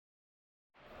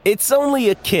It's only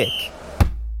a kick,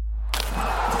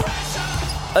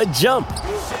 a jump,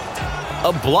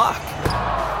 a block.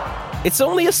 It's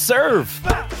only a serve.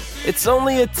 It's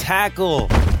only a tackle,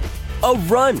 a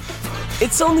run.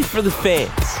 It's only for the fans.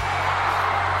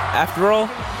 After all,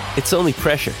 it's only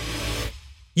pressure.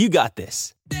 You got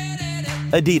this.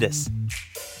 Adidas.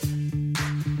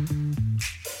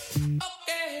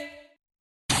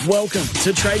 Welcome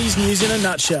to Tradies News in a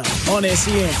Nutshell on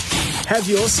SEN. Have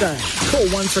your say. Call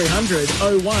 1300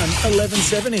 01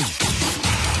 1170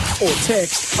 or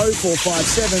text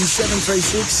 0457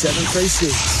 736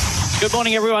 736. Good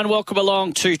morning, everyone. Welcome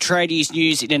along to Tradies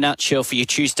News in a Nutshell for your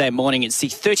Tuesday morning. It's the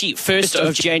 31st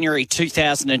of January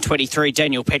 2023.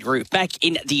 Daniel Pettigrew back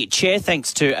in the chair.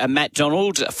 Thanks to Matt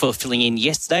Donald for filling in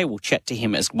yesterday. We'll chat to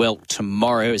him as well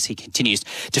tomorrow as he continues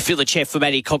to fill the chair for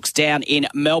Matty Cox down in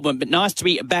Melbourne. But nice to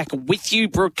be back with you,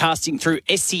 broadcasting through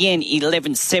SEN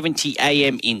 1170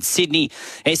 AM in Sydney,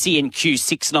 SENQ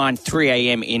 693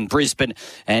 AM in Brisbane,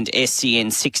 and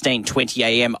SEN 1620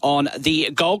 AM on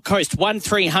the Gold Coast.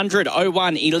 1300 01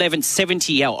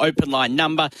 1170, our open line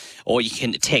number, or you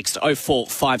can text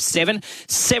 0457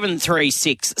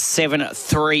 736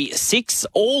 736,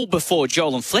 all before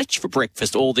Joel and Fletch for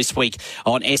breakfast all this week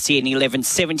on SEN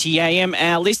 1170 AM.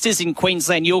 Our listeners in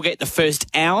Queensland, you'll get the first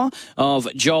hour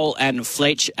of Joel and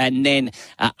Fletch, and then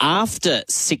after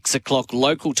 6 o'clock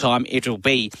local time, it'll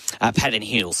be Pat and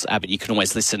Heels, but you can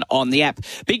always listen on the app.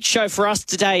 Big show for us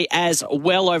today as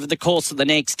well over the course of the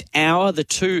next hour. The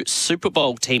two Super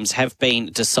Bowl teams have been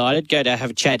decided. Go to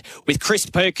have a chat with Chris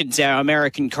Perkins, our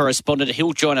American correspondent.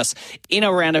 He'll join us in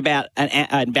around about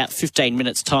 15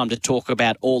 minutes' time to talk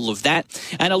about all of that.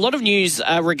 And a lot of news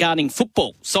regarding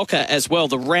football, soccer as well.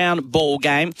 The round ball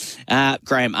game.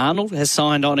 Graham Arnold has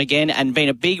signed on again and been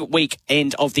a big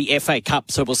weekend of the FA Cup.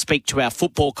 So we'll speak to our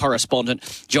football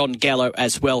correspondent, John Gallo,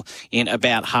 as well in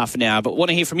about half an hour. But want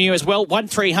to hear from you as well.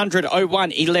 1300 01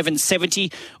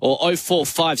 1170 or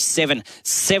 0457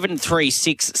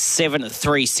 736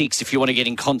 736 if you want to get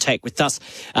in contact with us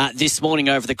this morning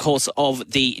over the course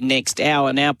of the next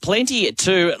hour. Now, plenty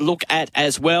to look at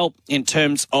as well in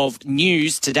terms of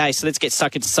news today. So let's get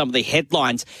stuck into some of the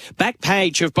headlines. Back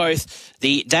page of both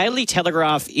the Daily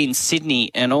Telegraph in Sydney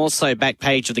and also back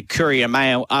page of the Courier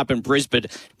Mail up in Brisbane.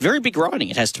 Very big writing,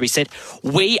 it has to be said.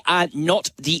 We are not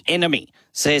the enemy,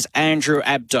 says Andrew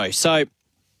Abdo. So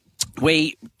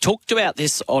we talked about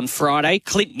this on Friday.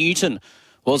 Clint Newton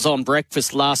was on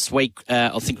breakfast last week,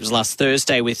 I think it was last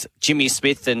Thursday, with Jimmy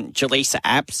Smith and Jaleesa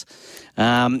Apps.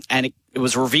 And it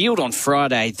was revealed on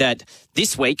Friday that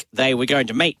this week they were going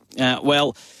to meet.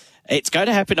 Well, it's going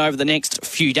to happen over the next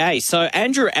few days. So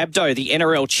Andrew Abdo, the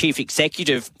NRL chief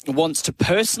executive, wants to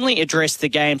personally address the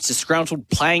game's disgruntled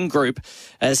playing group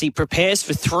as he prepares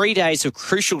for 3 days of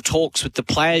crucial talks with the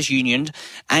Players' Union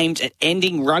aimed at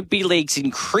ending rugby league's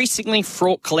increasingly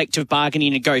fraught collective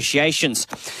bargaining negotiations.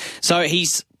 So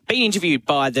he's been interviewed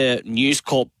by the News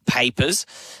Corp papers.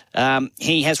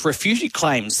 He has refuted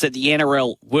claims that the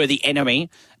NRL were the enemy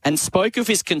and spoke of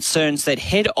his concerns that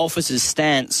head office's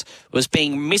stance was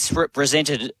being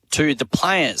misrepresented to the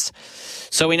players.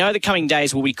 So we know the coming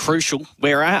days will be crucial.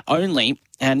 We're only,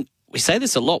 and we say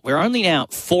this a lot, we're only now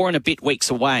 4 and a bit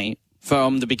weeks away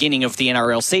from the beginning of the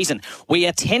NRL season. We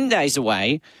are 10 days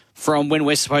away from when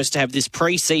we're supposed to have this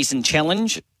pre-season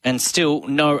challenge and still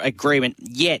no agreement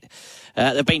yet.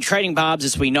 They've been trading barbs,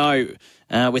 as we know,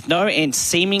 with no end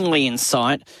seemingly in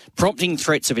sight, prompting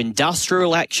threats of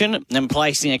industrial action and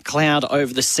placing a cloud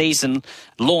over the season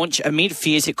launch amid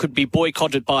fears it could be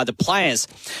boycotted by the players.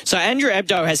 So Andrew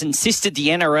Abdo has insisted the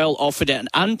NRL offered an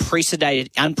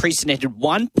unprecedented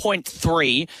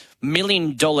 $1.3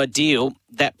 million deal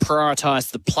that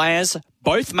prioritised the players,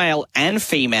 both male and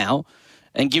female,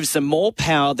 and gives them more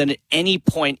power than at any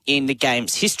point in the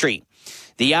game's history.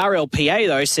 The RLPA,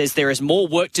 though, says there is more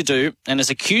work to do and has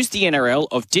accused the NRL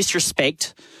of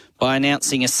disrespect by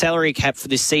announcing a salary cap for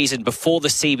this season before the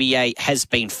CBA has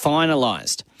been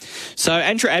finalised. So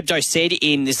Andrew Abdo said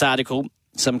in this article,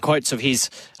 some quotes of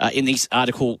his in this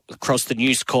article across the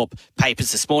News Corp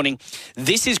papers this morning,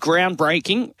 "This is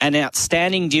groundbreaking, an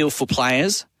outstanding deal for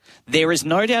players. There is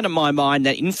no doubt in my mind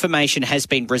that information has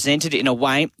been presented in a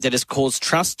way that has caused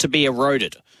trust to be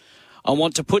eroded. I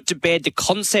want to put to bed the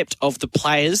concept of the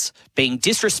players being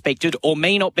disrespected or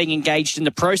me not being engaged in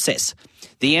the process.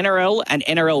 The NRL and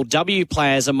NRLW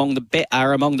players are among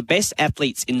the best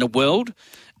athletes in the world,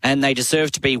 and they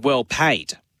deserve to be well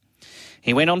paid."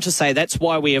 He went on to say that's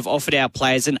why we have offered our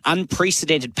players an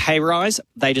unprecedented pay rise.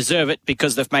 They deserve it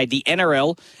because they've made the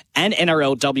NRL and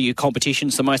NRLW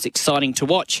competitions the most exciting to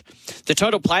watch. The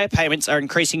total player payments are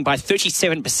increasing by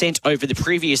 37% over the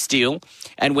previous deal,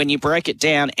 and when you break it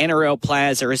down, NRL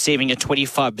players are receiving a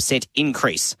 25%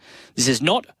 increase. This has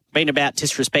not been about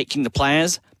disrespecting the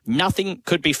players. Nothing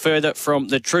could be further from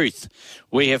the truth.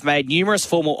 We have made numerous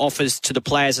formal offers to the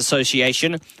Players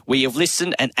Association. We have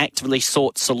listened and actively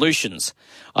sought solutions.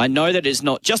 I know that it's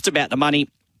not just about the money,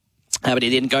 but it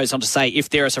then goes on to say if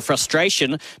there is a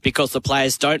frustration because the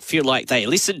players don't feel like they are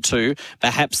listened to,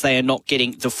 perhaps they are not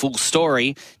getting the full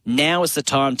story, now is the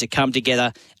time to come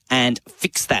together and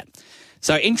fix that.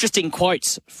 So interesting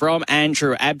quotes from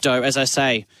Andrew Abdo, as I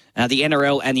say. The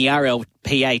NRL and the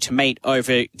RLPA to meet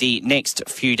over the next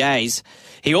few days.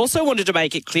 He also wanted to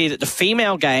make it clear that the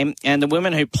female game and the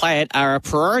women who play it are a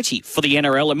priority for the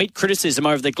NRL amid criticism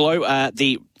over the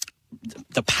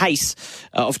pace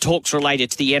of talks related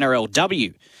to the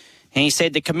NRLW. And he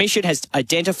said the Commission has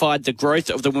identified the growth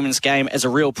of the women's game as a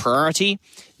real priority.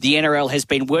 The NRL has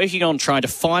been working on trying to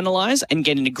finalise and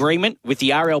get an agreement with the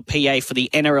RLPA for the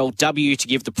NRLW to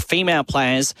give the female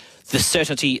players the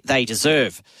certainty they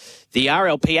deserve. The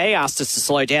RLPA asked us to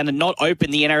slow down and not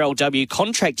open the NRLW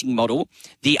contracting model.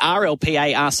 The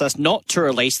RLPA asked us not to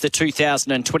release the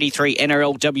 2023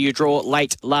 NRLW draw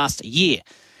late last year.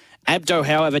 Abdo,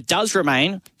 however, does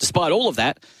remain, despite all of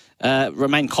that,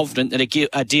 remain confident that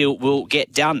a deal will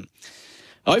get done.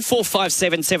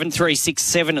 0457 736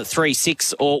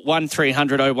 736 or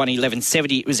 1300 01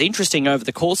 1170. It was interesting over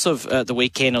the course of the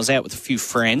weekend. I was out with a few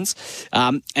friends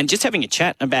and just having a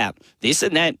chat about this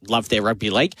and that. Love their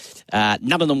rugby league.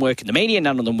 None of them work in the media.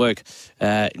 None of them work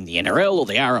in the NRL or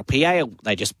the RLPA.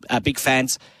 They just are big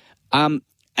fans. And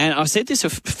I said this a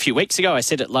few weeks ago. I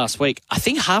said it last week. I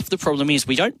think half the problem is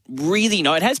we don't really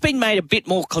know. It has been made a bit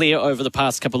more clear over the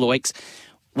past couple of weeks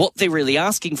what they're really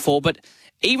asking for. But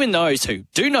even those who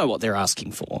do know what they're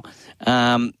asking for,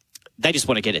 they just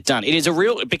want to get it done. It is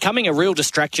becoming a real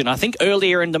distraction. I think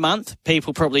earlier in the month,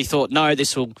 people probably thought, no,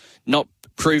 this will not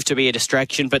prove to be a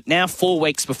distraction. But now 4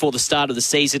 weeks before the start of the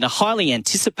season, a highly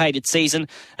anticipated season,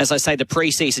 as I say, the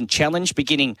pre-season challenge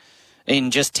beginning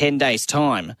in just 10 days'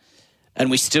 time. And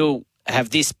we still have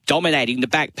this dominating the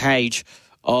back page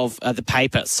of the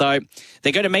paper. So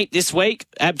they're going to meet this week.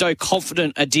 Abdo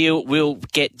confident a deal will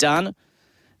get done.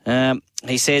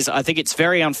 He says, I think it's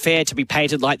very unfair to be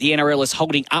painted like the NRL is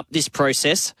holding up this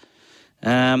process.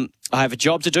 I have a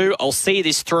job to do. I'll see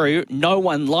this through. No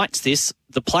one likes this.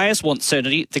 The players want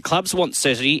certainty, the clubs want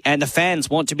certainty, and the fans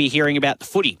want to be hearing about the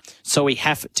footy. So we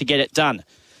have to get it done.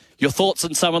 Your thoughts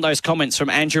on some of those comments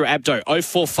from Andrew Abdo,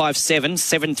 0457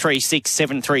 736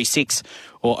 736,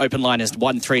 or open line is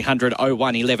 1300 01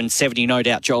 1170. No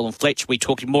doubt Joel and Fletch, we're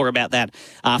talking more about that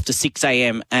after 6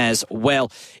 a.m. as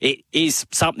well. It is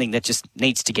something that just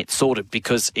needs to get sorted,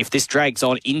 because if this drags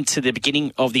on into the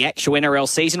beginning of the actual NRL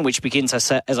season, which begins,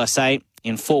 as I say,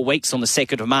 in 4 weeks on the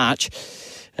 2nd of March,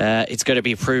 it's going to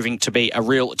be proving to be a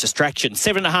real distraction.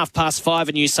 5:05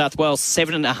 in New South Wales,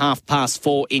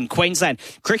 4 in Queensland.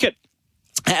 Cricket.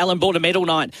 Allan Border medal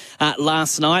night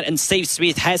last night, and Steve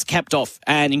Smith has capped off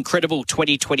an incredible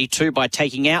 2022 by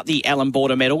taking out the Allan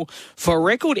Border medal for a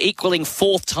record equaling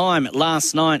 4th time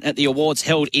last night at the awards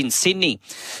held in Sydney.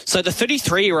 So the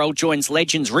 33-year-old joins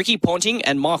legends Ricky Ponting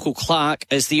and Michael Clarke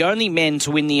as the only men to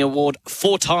win the award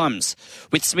 4 times,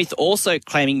 with Smith also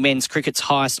claiming men's cricket's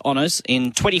highest honours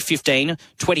in 2015,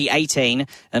 2018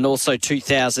 and also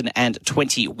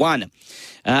 2021.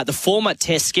 The former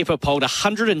Test skipper polled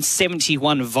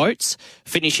 171 votes,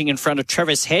 finishing in front of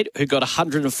Travis Head, who got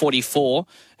 144,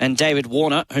 and David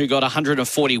Warner, who got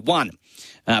 141.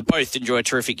 Both enjoyed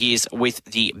terrific years with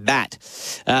the bat.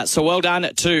 So well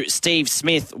done to Steve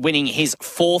Smith winning his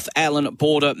 4th Allan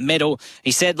Border medal.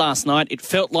 He said last night, it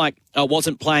felt like I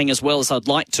wasn't playing as well as I'd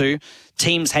like to.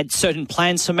 Teams had certain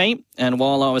plans for me, and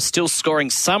while I was still scoring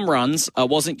some runs, I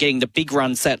wasn't getting the big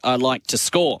runs that I like to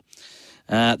score.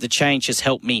 The change has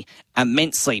helped me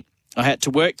immensely. I had to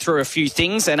work through a few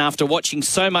things, and after watching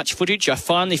so much footage, I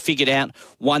finally figured out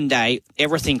one day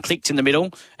everything clicked in the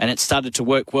middle and it started to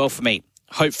work well for me.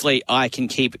 Hopefully I can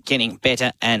keep getting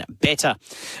better and better.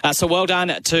 So well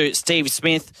done to Steve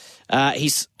Smith.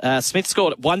 Smith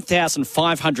scored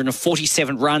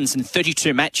 1,547 runs in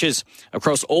 32 matches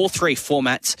across all three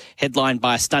formats, headlined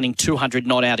by a stunning 200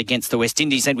 not out against the West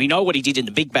Indies. And we know what he did in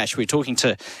the Big Bash. We were talking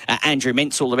to Andrew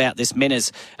Menzel about this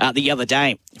Menners the other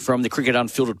day from the Cricket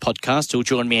Unfiltered podcast, who'll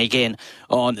join me again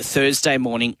on Thursday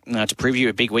morning to preview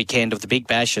a big weekend of the Big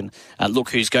Bash and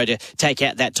look who's going to take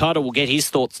out that title. We'll get his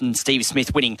thoughts on Steve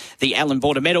Smith winning the Allan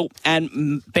Border Medal.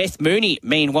 And Beth Mooney,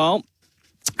 meanwhile,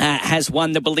 has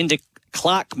won the Belinda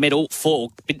Clark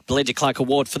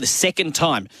Award for the second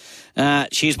time.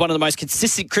 She is one of the most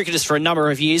consistent cricketers for a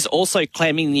number of years, also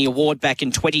claiming the award back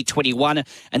in 2021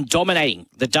 and dominating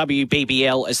the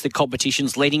WBBL as the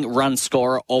competition's leading run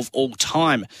scorer of all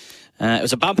time. It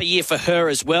was a bumper year for her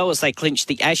as well as they clinched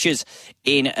the Ashes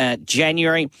in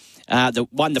January.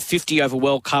 Won the 50 over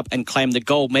World Cup and claimed the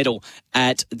gold medal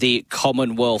at the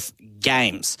Commonwealth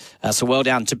Games. So well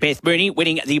done to Beth Mooney,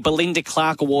 winning the Belinda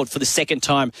Clark Award for the second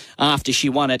time after she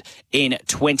won it in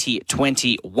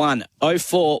 2021.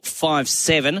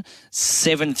 0457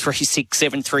 736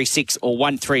 736 or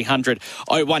 1300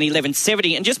 01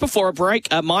 1170. And just before a break,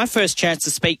 my first chance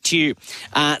to speak to you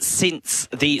since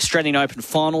the Australian Open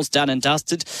finals done and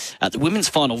dusted. The women's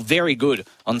final, very good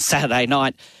on Saturday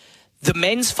night. The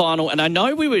men's final, and I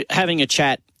know we were having a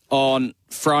chat on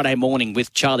Friday morning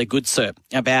with Charlie Goodsir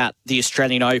about the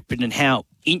Australian Open and how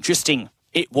interesting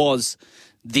it was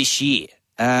this year.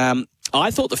 I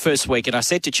thought the first week, and I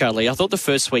said to Charlie, I thought the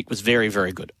first week was very,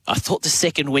 very good. I thought the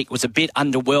second week was a bit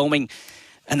underwhelming,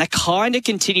 and they kind of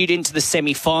continued into the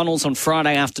semi-finals on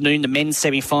Friday afternoon, the men's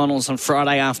semi-finals on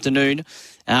Friday afternoon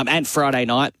and Friday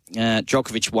night.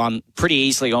 Djokovic won pretty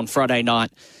easily on Friday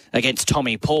night against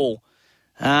Tommy Paul.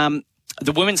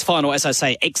 The women's final, as I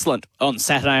say, excellent on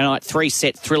Saturday night,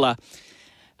 3-set thriller.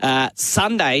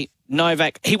 Sunday,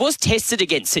 Novak, he was tested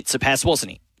against Tsitsipas,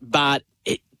 wasn't he? But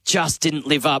it just didn't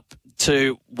live up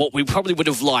to what we probably would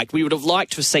have liked. We would have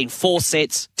liked to have seen 4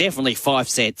 sets, definitely 5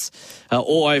 sets,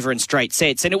 all over in straight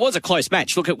sets. And it was a close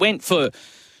match. Look, it went for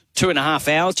 2.5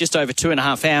 hours, just over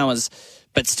 2.5 hours,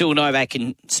 but still Novak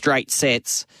in straight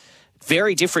sets.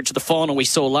 Very different to the final we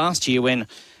saw last year when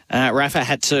Rafa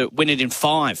had to win it in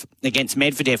 5 against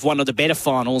Medvedev, one of the better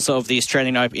finals of the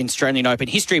Australian Open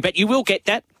history. But you will get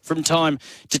that from time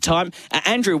to time.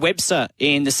 Andrew Webster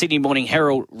in the Sydney Morning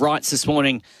Herald writes this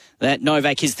morning that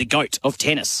Novak is the GOAT of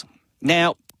tennis.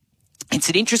 Now, it's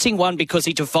an interesting one because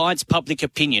he divides public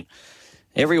opinion.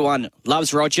 Everyone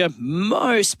loves Roger.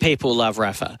 Most people love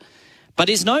Rafa. But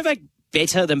is Novak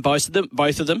better than both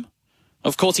of them?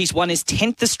 Of course, he's won his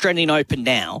 10th Australian Open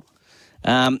now.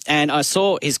 And I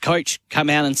saw his coach come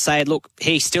out and say, look,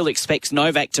 he still expects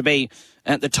Novak to be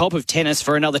at the top of tennis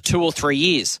for another 2 or 3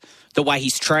 years. The way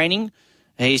he's training,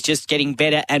 he's just getting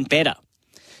better and better.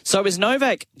 So is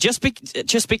Novak, just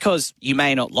because you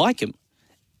may not like him,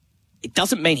 it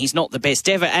doesn't mean he's not the best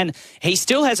ever. And he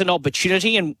still has an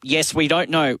opportunity. And yes, we don't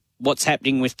know what's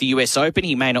happening with the US Open.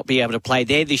 He may not be able to play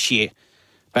there this year.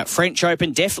 But French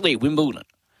Open, definitely Wimbledon.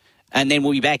 And then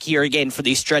we'll be back here again for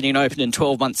the Australian Open in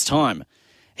 12 months' time.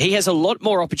 He has a lot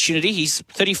more opportunity. He's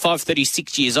 35,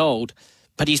 36 years old,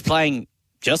 but he's playing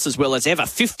just as well as ever.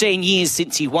 15 years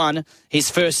since he won his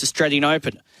first Australian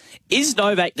Open. Is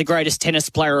Novak the greatest tennis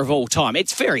player of all time?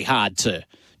 It's very hard to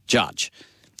judge.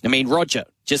 I mean, Roger,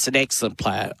 just an excellent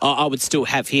player. I would still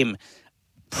have him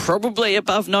probably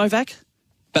above Novak,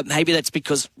 but maybe that's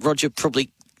because Roger probably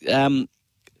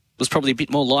was probably a bit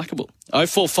more likeable.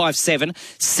 0457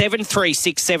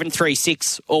 736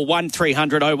 736 or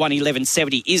 1300 01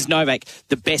 1170. Is Novak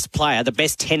the best player, the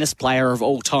best tennis player of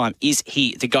all time? Is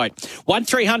he the GOAT?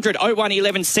 1300 01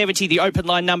 1170, the open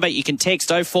line number. You can text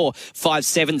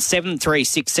 0457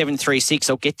 736 736.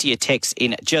 I'll get to your text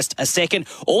in just a second.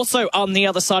 Also, on the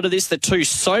other side of this, the 2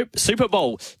 Super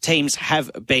Bowl teams have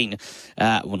been,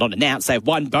 not announced, they've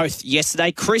won both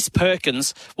yesterday. Chris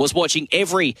Perkins was watching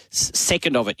every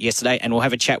second of it yesterday, and we'll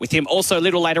have a chat with him. Also, a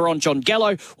little later on, John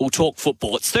Gallo will talk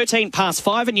football. It's 13 past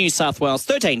 5 in New South Wales,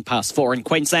 13 past 4 in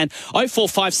Queensland.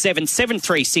 0457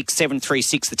 736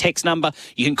 736, the text number.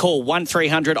 You can call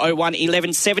 1300 01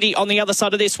 1170. On the other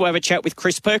side of this, we'll have a chat with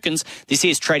Chris Perkins. This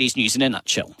is Tradies News in a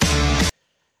nutshell.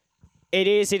 It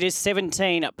is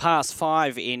 17 past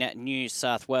 5 in New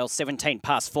South Wales, 17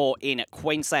 past 4 in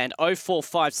Queensland.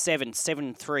 0457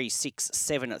 736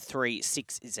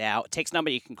 736 is our text number.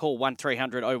 You can call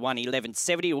 1300 01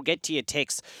 1170. We'll get to your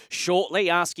text shortly,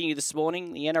 asking you this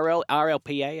morning, the NRL,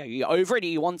 RLPA, are you over it? Are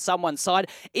you on someone's side?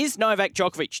 Is Novak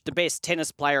Djokovic the best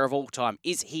tennis player of all time?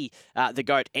 Is he the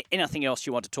GOAT? Anything else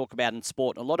you want to talk about in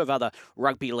sport? A lot of other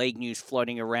rugby league news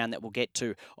floating around that we'll get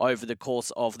to over the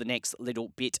course of the next little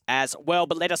bit as well,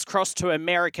 but let us cross to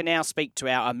America now, speak to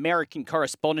our American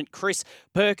correspondent, Chris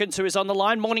Perkins, who is on the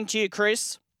line. Morning to you,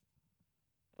 Chris.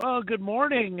 Oh, good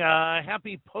morning.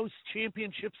 Happy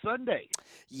post-championship Sunday.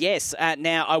 Yes.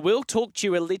 Now, I will talk to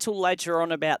you a little later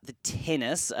on about the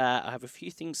tennis. I have a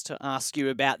few things to ask you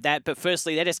about that. But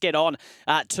firstly, let us get on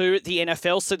to the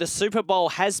NFL. So the Super Bowl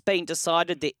has been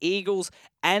decided. The Eagles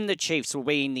and the Chiefs will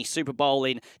be in the Super Bowl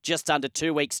in just under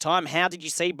 2 weeks' time. How did you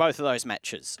see both of those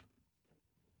matches?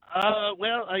 For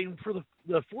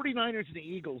the 49ers and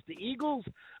the Eagles,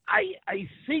 I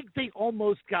think they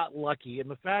almost got lucky in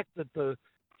the fact that the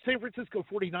San Francisco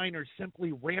 49ers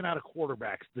simply ran out of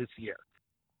quarterbacks this year.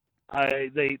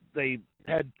 They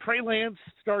had Trey Lance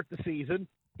start the season.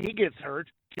 He gets hurt.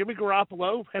 Jimmy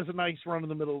Garoppolo has a nice run in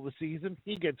the middle of the season.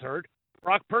 He gets hurt.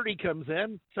 Brock Purdy comes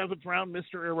in, 7th round,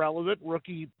 Mr. Irrelevant,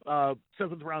 rookie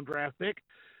 7th round draft pick,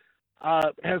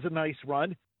 has a nice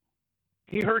run.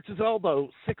 He hurts his elbow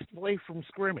 6th play from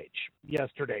scrimmage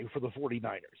yesterday for the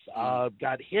 49ers.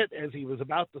 Got hit as he was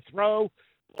about to throw.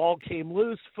 Ball came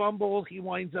loose, fumble. He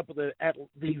winds up with, at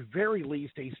the very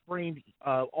least, a sprained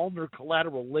ulnar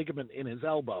collateral ligament in his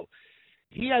elbow.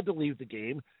 He had to leave the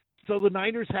game, so the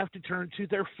Niners have to turn to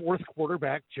their 4th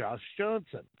quarterback, Josh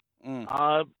Johnson.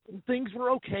 Things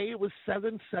were okay. It was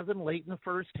 7-7 late in the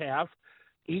first half.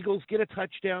 Eagles get a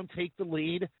touchdown, take the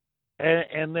lead,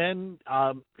 and then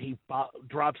he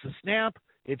drops a snap.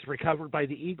 It's recovered by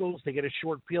the Eagles. They get a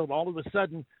short field. All of a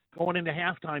sudden, going into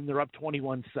halftime, they're up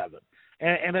 21-7.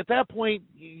 And at that point,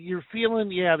 you're feeling,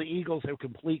 the Eagles have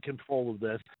complete control of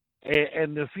this.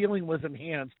 And the feeling was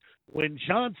enhanced when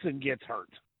Johnson gets hurt.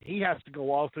 He has to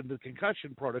go off into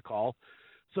concussion protocol.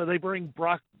 So they bring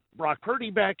Brock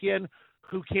Purdy back in,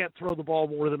 who can't throw the ball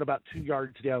more than about 2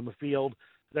 yards down the field.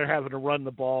 They're having to run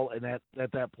the ball, and at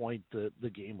that point, the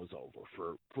game was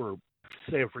over for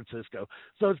San Francisco.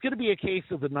 So it's going to be a case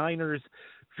of the Niners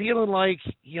feeling like,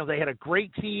 they had a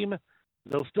great team.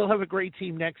 They'll still have a great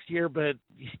team next year, but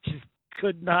you just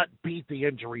could not beat the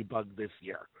injury bug this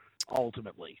year,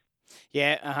 ultimately.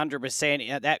 Yeah,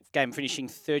 100%. That game finishing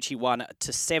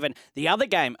 31-7. The other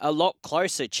game, a lot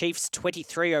closer. Chiefs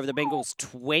 23 over the Bengals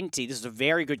 20. This is a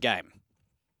very good game.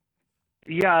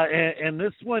 Yeah, and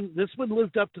this one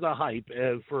lived up to the hype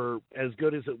for as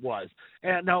good as it was.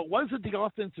 And now, it wasn't the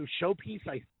offensive showpiece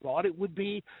I thought it would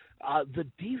be. The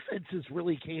defenses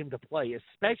really came to play,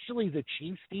 especially the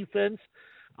Chiefs' defense.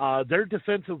 Their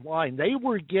defensive line, they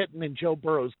were getting in Joe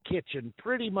Burrow's kitchen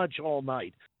pretty much all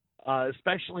night,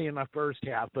 especially in the first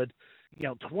half. But,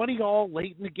 20-all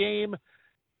late in the game,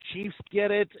 Chiefs get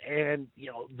it, and,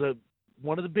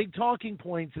 one of the big talking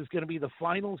points is going to be the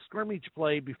final scrimmage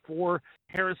play before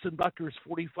Harrison Butker's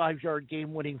 45-yard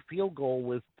game-winning field goal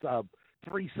with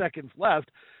 3 seconds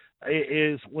left,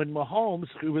 is when Mahomes,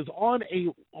 who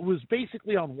was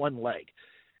basically on one leg.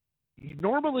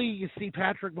 Normally, you see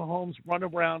Patrick Mahomes run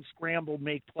around, scramble,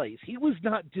 make plays. He was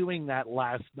not doing that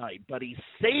last night, but he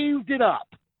saved it up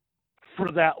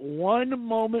for that one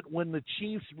moment when the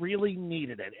Chiefs really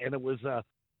needed it, and it was a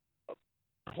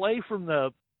play from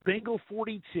the Bengal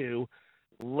 42,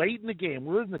 late in the game.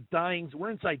 We're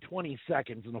inside 20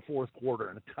 seconds in the fourth quarter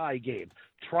in a tie game,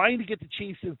 trying to get the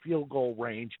Chiefs in field goal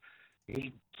range.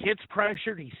 He gets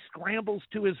pressured. He scrambles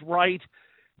to his right,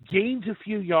 gains a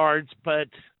few yards, but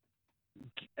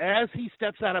as he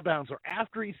steps out of bounds, or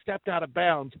after he stepped out of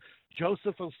bounds,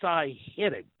 Joseph Osai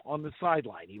hit him on the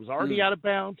sideline. He was already out of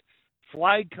bounds.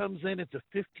 Flag comes in. It's a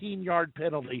 15-yard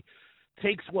penalty.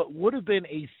 Takes what would have been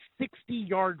a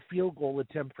 60-yard field goal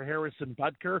attempt for Harrison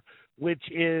Butker, which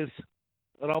is,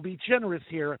 and I'll be generous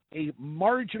here, a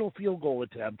marginal field goal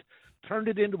attempt, turned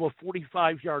it into a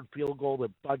 45-yard field goal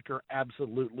that Butker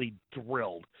absolutely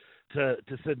drilled to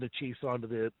send the Chiefs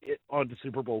onto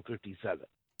Super Bowl 57.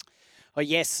 Oh,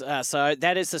 yes. So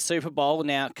that is the Super Bowl.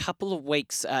 Now, a couple of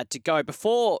weeks to go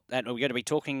before, and we're going to be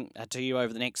talking to you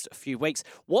over the next few weeks.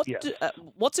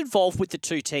 What's involved with the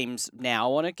two teams now?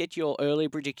 I want to get your early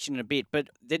prediction in a bit, but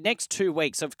the next 2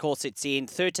 weeks, of course, it's in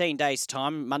 13 days'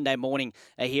 time, Monday morning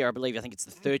here, I think it's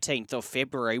the 13th of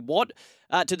February. What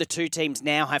do the two teams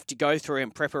now have to go through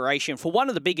in preparation for one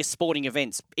of the biggest sporting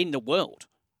events in the world?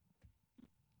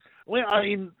 Well,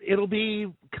 it'll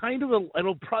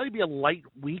probably be a light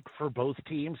week for both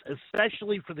teams,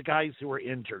 especially for the guys who are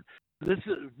injured. This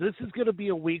is going to be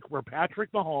a week where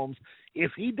Patrick Mahomes,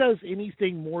 if he does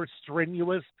anything more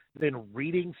strenuous than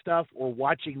reading stuff or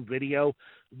watching video,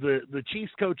 the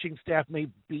Chiefs coaching staff may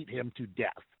beat him to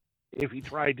death if he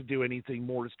tried to do anything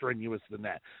more strenuous than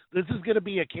that. This is going to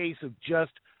be a case of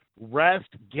just rest,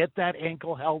 get that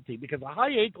ankle healthy, because a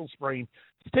high ankle sprain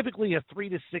is typically a 3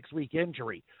 to 6 week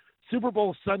injury. Super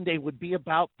Bowl Sunday would be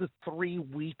about the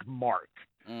 3-week mark.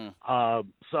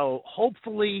 So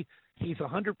hopefully he's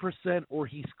 100% or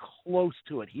he's close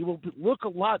to it. He will look a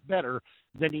lot better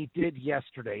than he did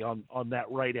yesterday on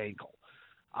that right ankle.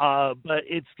 But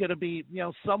it's going to be,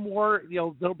 some more,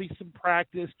 there'll be some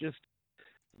practice, just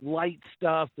light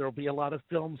stuff. There'll be a lot of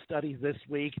film studies this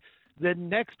week. Then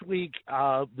next week,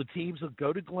 the teams will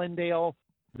go to Glendale.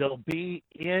 They'll be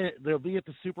at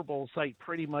the Super Bowl site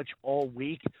pretty much all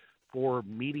week for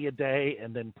media day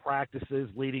and then practices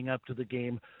leading up to the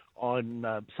game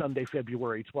on Sunday,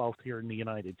 February 12th here in the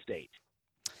United States.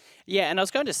 Yeah, and I was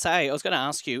going to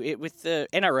ask you, with the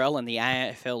NRL and the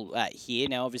AFL here,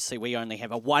 now obviously we only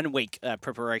have a 1 week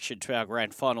preparation to our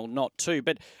grand final, not two,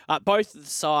 but both the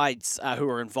sides who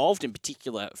are involved, in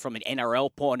particular from an NRL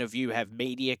point of view, have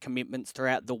media commitments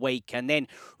throughout the week and then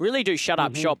really do shut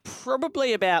up shop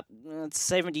probably about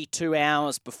 72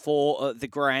 hours before the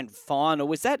grand final.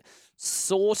 Was that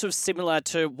sort of similar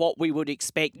to what we would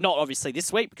expect, not obviously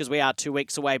this week because we are 2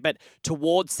 weeks away, but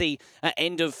towards the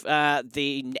end of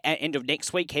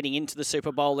next week, heading into the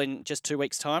Super Bowl in just 2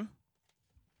 weeks' time?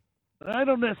 I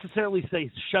don't necessarily say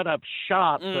shut up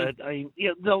shop, but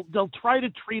they'll try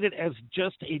to treat it as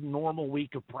just a normal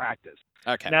week of practice.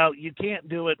 Okay. Now, you can't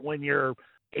do it when you're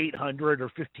 800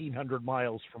 or 1,500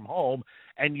 miles from home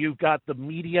and you've got the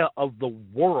media of the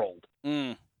world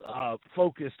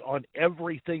focused on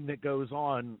everything that goes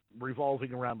on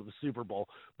revolving around the Super Bowl,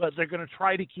 but they're going to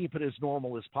try to keep it as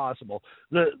normal as possible.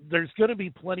 There's going to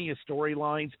be plenty of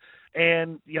storylines,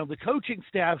 and the coaching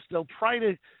staffs, they'll try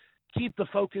to keep the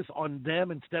focus on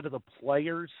them instead of the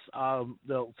players.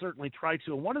 They'll certainly try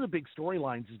to. And one of the big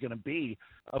storylines is going to be,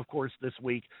 of course, this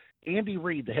week, Andy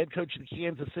Reid, the head coach of the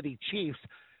Kansas City Chiefs.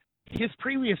 His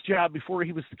previous job before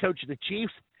he was the coach of the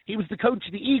Chiefs, he was the coach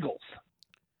of the Eagles.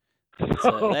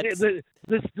 So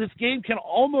this game can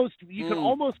almost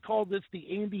call this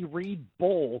the Andy Reid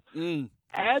Bowl.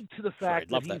 Add to the fact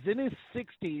that he's in his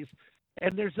 60s,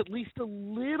 and there's at least a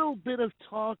little bit of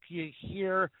talk you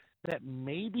hear that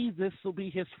maybe this will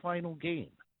be his final game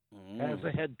as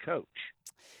a head coach.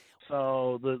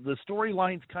 So the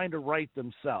storylines kind of write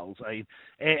themselves.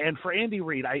 And for Andy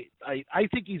Reid, I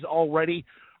think he's already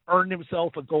earned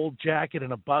himself a gold jacket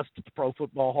and a bust at the Pro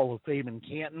Football Hall of Fame in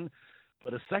Canton.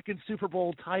 But a second Super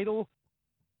Bowl title,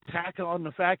 tack on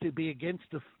the fact it'd be against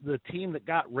the team that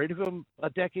got rid of him a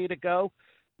decade ago,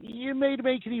 you may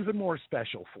make it even more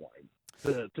special for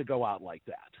him to go out like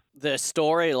that. The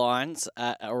storylines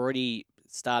are already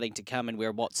starting to come, and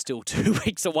we're still 2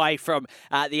 weeks away from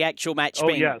the actual match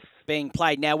being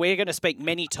played. Now, we're going to speak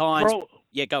many times.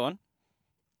 Go on.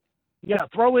 Yeah,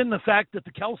 throw in the fact that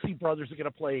the Kelsey brothers are going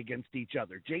to play against each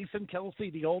other. Jason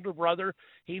Kelsey, the older brother,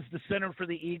 he's the center for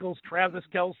the Eagles. Travis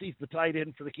Kelsey's the tight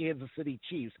end for the Kansas City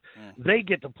Chiefs. They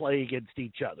get to play against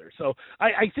each other. So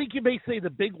I think you may say the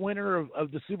big winner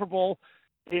of the Super Bowl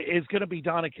is going to be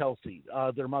Donna Kelsey,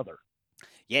 their mother.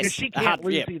 Yes, she can't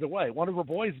lose either way. One of her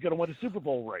boys is going to win a Super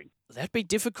Bowl ring. That'd be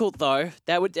difficult, though.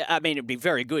 It'd be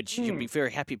very good. She'd be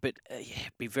very happy, but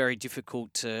it'd be very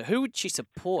difficult to. Who would she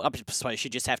support? I suppose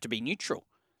she'd just have to be neutral.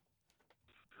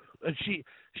 And she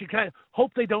kind of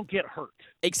hope they don't get hurt.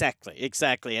 Exactly.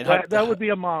 And that would be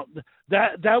a mom.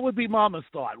 That would be Mama's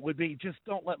thought. Would be just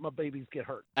don't let my babies get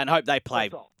hurt. And hope they play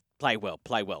well.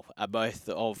 Both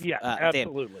of them.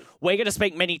 Absolutely. We're going to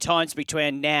speak many times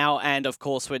between now and, of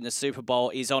course, when the Super Bowl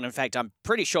is on. In fact, I'm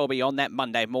pretty sure we'll be on that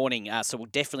Monday morning, so we'll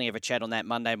definitely have a chat on that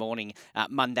Monday morning,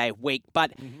 Monday week.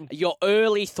 But your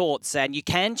early thoughts, and you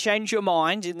can change your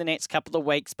mind in the next couple of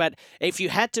weeks, but if you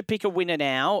had to pick a winner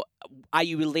now, are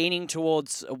you leaning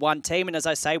towards one team? And as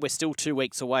I say, we're still 2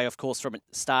 weeks away, of course, from it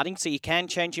starting, so you can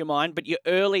change your mind. But your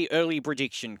early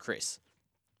prediction, Chris?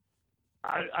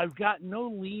 I've got no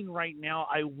lean right now.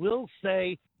 I will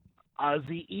say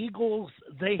the Eagles,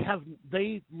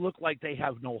 they look like they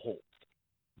have no holes.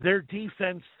 Their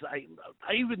defense, I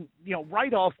even,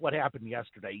 right off what happened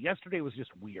yesterday. Yesterday was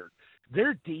just weird.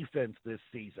 Their defense this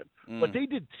season, what they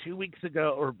did 2 weeks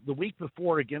ago or the week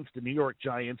before against the New York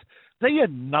Giants, they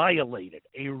annihilated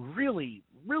a really,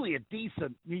 really a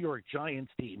decent New York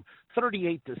Giants team,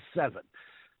 38-7.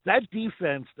 That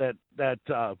defense that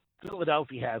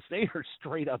Philadelphia has, they are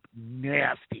straight up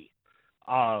nasty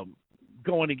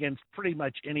going against pretty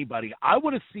much anybody. I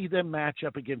want to see them match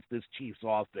up against this Chiefs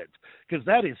offense because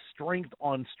that is strength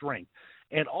on strength.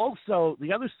 And also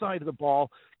the other side of the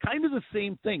ball, kind of the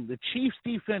same thing. The Chiefs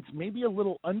defense may be a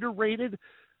little underrated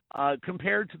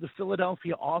compared to the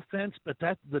Philadelphia offense, but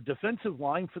the defensive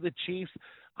line for the Chiefs,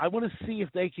 I want to see if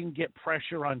they can get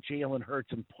pressure on Jalen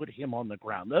Hurts and put him on the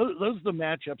ground. Those are the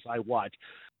matchups I watch.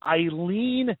 I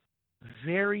lean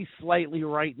very slightly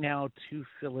right now to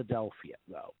Philadelphia,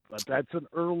 though. But that's an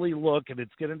early look, and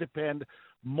it's going to depend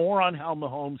more on how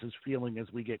Mahomes is feeling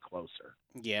as we get closer.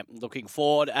 Yeah, looking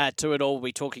forward to it all. We'll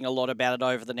be talking a lot about it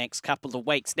over the next couple of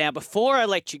weeks. Now, before I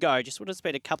let you go, I just want to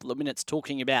spend a couple of minutes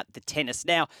talking about the tennis.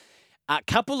 Now, a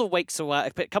couple of weeks ago,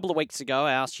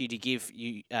 I asked you to give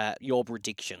your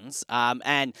predictions.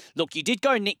 And look, you did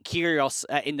go Nick Kyrgios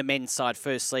in the men's side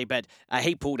firstly, but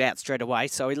he pulled out straight away.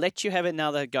 So he let you have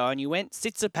another go, and you went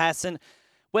Tsitsipas. And,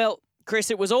 well,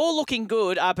 Chris, it was all looking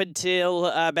good up until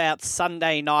about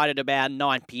Sunday night at about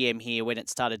 9 p.m. here when it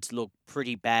started to look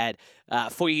pretty bad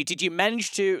for you. Did you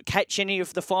manage to catch any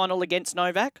of the final against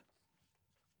Novak?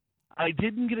 I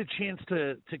didn't get a chance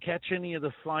to catch any of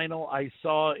the final. I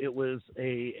saw it was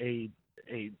a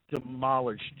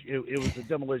demolished. It was a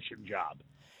demolition job,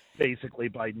 basically,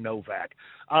 by Novak.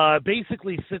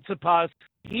 Basically, Tsitsipas,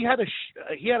 he had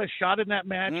a shot in that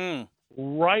match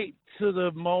right to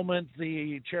the moment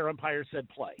the chair umpire said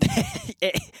play.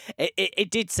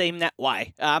 It did seem that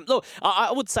way. Look,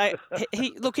 I would say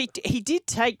he did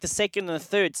take the second and the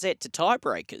third set to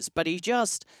tiebreakers, but he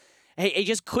just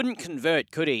couldn't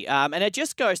convert, could he? And it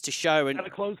just goes to show. And got to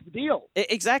close the deal.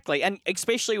 Exactly, and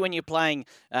especially when you're playing.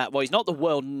 Well, he's not the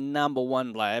world number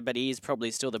one player, but he is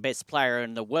probably still the best player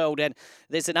in the world. And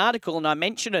there's an article, and I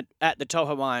mentioned it at the top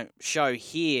of my show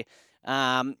here,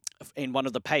 in one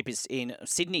of the papers in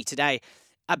Sydney today,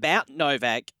 about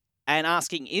Novak and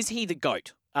asking, is he the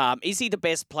GOAT? Is he the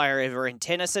best player ever in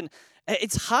tennis? And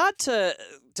it's hard to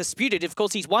dispute it. Of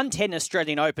course, he's won 10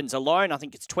 Australian Opens alone. I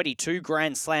think it's 22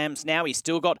 Grand Slams now. He's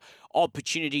still got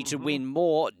opportunity to win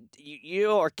more.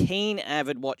 You're a keen,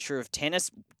 avid watcher of tennis.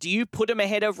 Do you put him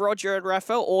ahead of Roger and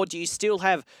Rafa, or do you still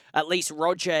have at least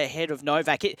Roger ahead of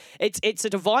Novak? It's a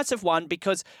divisive one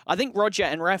because I think Roger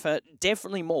and Rafa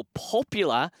definitely more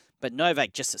popular, but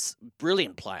Novak just a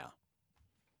brilliant player.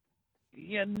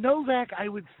 Yeah, Novak, I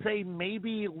would say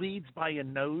maybe leads by a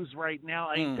nose right now.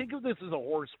 I mean, think of this as a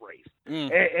horse race,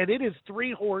 and it is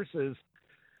 3 horses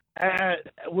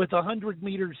with 100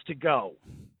 meters to go.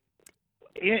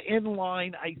 In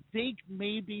line, I think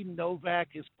maybe Novak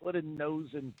is put a nose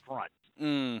in front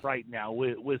right now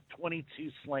with 22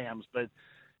 slams. But,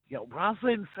 Rafa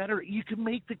and Federer, you can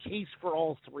make the case for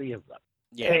all 3 of them.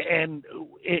 Yeah. And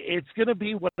it's going to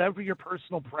be whatever your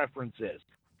personal preference is.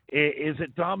 Is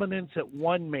it dominance at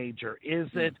one major? Is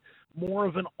it more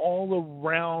of an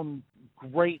all-around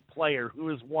great player who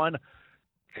has won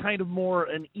kind of more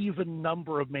an even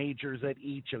number of majors at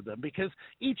each of them? Because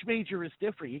each major is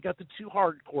different. You got the 2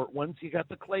 hard court ones, you got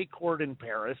the clay court in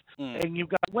Paris, and you've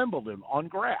got Wimbledon on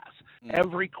grass.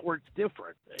 Every court's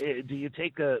different. Do you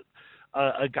take a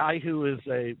guy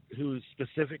who's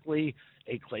specifically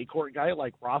a clay court guy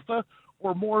like Rafa,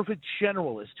 or more of a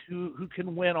generalist who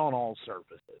can win on all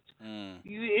surfaces?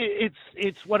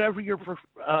 It's whatever your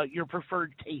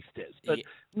preferred taste is. But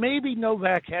maybe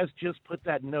Novak has just put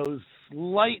that nose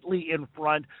slightly in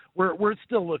front. We're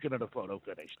still looking at a photo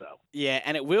finish, though. Yeah,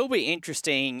 and it will be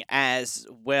interesting as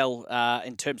well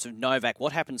in terms of Novak,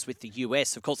 what happens with the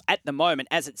US. Of course, at the moment,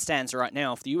 as it stands right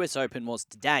now, if the US Open was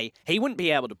today, he wouldn't be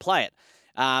able to play it.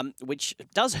 Which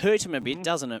does hurt him a bit,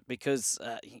 doesn't it? Because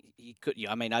he could,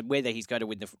 whether he's going to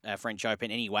win the French Open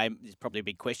anyway is probably a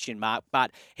big question mark.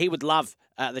 But he would love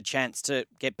the chance to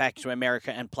get back to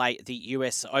America and play the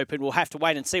US Open. We'll have to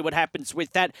wait and see what happens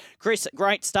with that. Chris,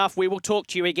 great stuff. We will talk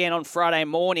to you again on Friday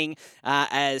morning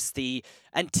as the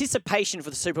anticipation for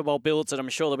the Super Bowl builds, and I'm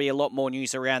sure there'll be a lot more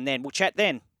news around then. We'll chat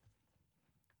then.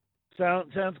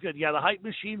 Sounds good. Yeah, the hype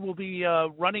machine will be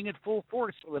running at full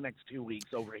force for the next 2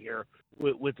 weeks over here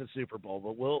with the Super Bowl,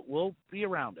 but we'll be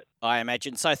around it. I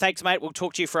imagine. So thanks, mate. We'll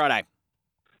talk to you Friday.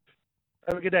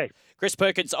 Have a good day. Chris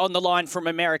Perkins on the line from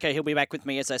America. He'll be back with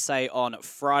me, as I say, on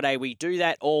Friday. We do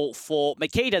that all for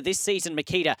Makita. This season,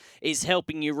 Makita is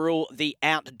helping you rule the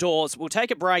outdoors. We'll take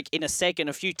a break in a second.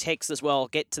 A few texts as well.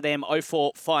 Get to them.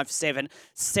 0457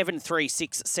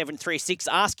 736 736.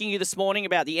 Asking you this morning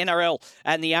about the NRL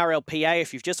and the RLPA.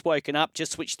 If you've just woken up,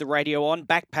 just switch the radio on.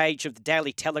 Back page of the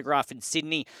Daily Telegraph in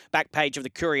Sydney. Back page of the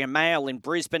Courier Mail in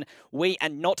Brisbane. We are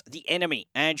not the enemy.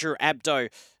 Andrew Abdo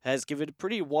has given a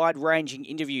pretty wide-ranging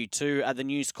interview to the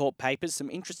News Corp papers. Some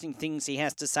interesting things he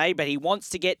has to say, but he wants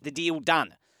to get the deal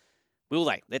done. Will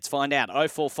they? Let's find out.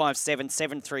 0457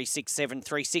 736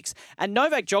 736. And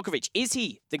Novak Djokovic, is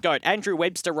he the GOAT? Andrew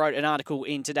Webster wrote an article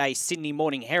in today's Sydney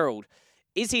Morning Herald.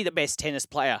 Is he the best tennis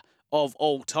player of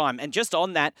all time? And just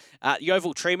on that,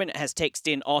 Yeovil Treatment has texted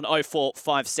in on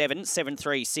 0457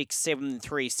 736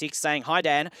 736 saying, "Hi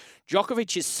Dan,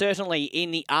 Djokovic is certainly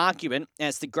in the argument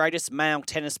as the greatest male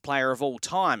tennis player of all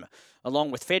time,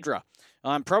 along with Federer.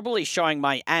 I'm probably showing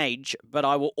my age, but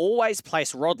I will always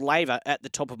place Rod Laver at the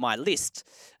top of my list.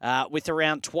 With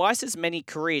around twice as many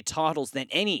career titles than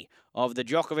any of the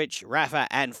Djokovic, Rafa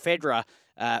and Federer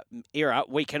era,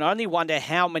 we can only wonder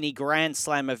how many Grand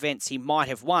Slam events he might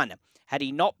have won had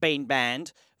he not been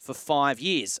banned for 5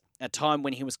 years, a time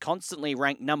when he was constantly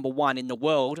ranked number one in the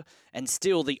world and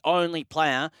still the only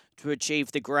player to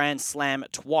achieve the Grand Slam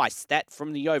twice. That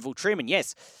from the Oval Truman,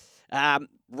 yes.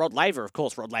 Rod Laver, of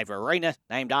course, Rod Laver Arena,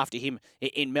 named after him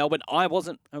in Melbourne. I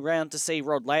wasn't around to see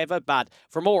Rod Laver, but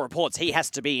from all reports, he has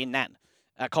to be in that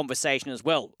conversation as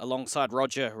well, alongside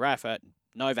Roger, Rafa,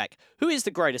 Novak. Who is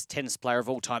the greatest tennis player of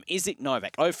all time? Is it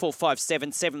Novak?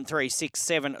 0457 736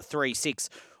 736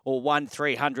 or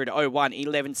 1300 01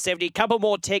 1170. A couple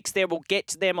more texts there. We'll get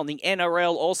to them on the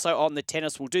NRL, also on the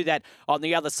tennis. We'll do that on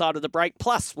the other side of the break.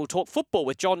 Plus, we'll talk football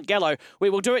with John Gallo. We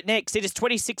will do it next. It is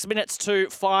 26 minutes to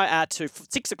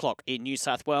 6 o'clock in New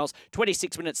South Wales,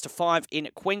 26 minutes to 5 in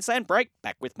Queensland. Break,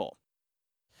 back with more.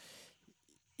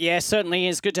 Yeah, certainly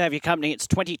is. Good to have your company. It's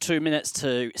 22 minutes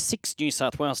to 6 New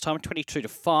South Wales time, 22 to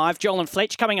 5. Joel and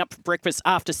Fletch coming up for breakfast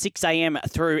after 6 a.m.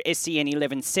 through SEN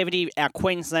 1170. Our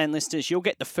Queensland listeners, you'll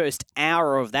get the first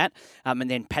hour of that, and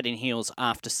then Pat and Heels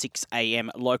after 6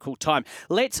 a.m. local time.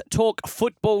 Let's talk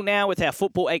football now with our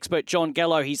football expert, John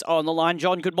Gallo. He's on the line.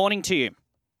 John, good morning to you.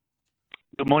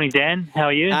 Good morning, Dan. How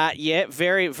are you? Yeah,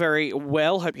 very, very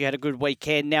well. Hope you had a good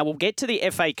weekend. Now, we'll get to the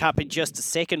FA Cup in just a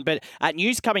second, but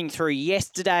news coming through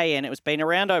yesterday, and it was been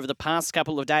around over the past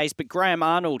couple of days, but Graham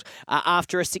Arnold,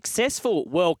 after a successful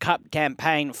World Cup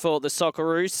campaign for the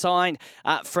Socceroos, signed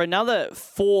for another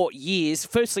 4 years.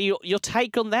 Firstly, your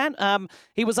take on that?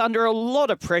 He was under a lot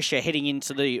of pressure heading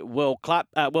into the World Cup.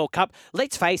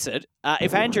 Let's face it,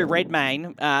 if Andrew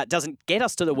Redmayne doesn't get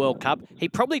us to the World Cup, he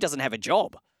probably doesn't have a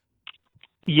job.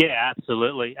 Yeah,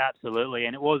 absolutely.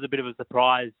 And it was a bit of a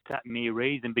surprise to me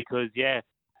reason because,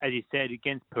 as you said,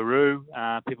 against Peru,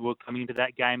 people were coming into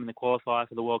that game in the qualifier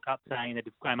for the World Cup saying that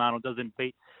if Graham Arnold doesn't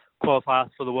qualify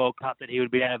for the World Cup, that he would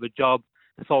be out of a job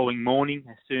the following morning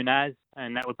as soon as,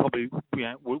 and that would probably,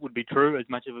 would be true as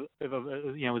much of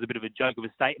was a bit of a joke of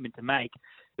a statement to make.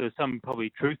 There was some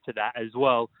probably truth to that as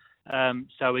well.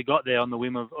 So we got there on the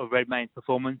whim of Redmayne's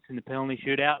performance in the penalty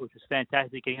shootout, which was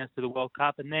fantastic, getting us to the World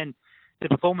Cup, and then the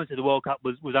performance of the World Cup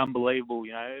was unbelievable.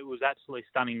 It was absolutely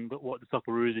stunning what the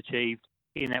Socceroos achieved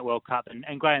in that World Cup.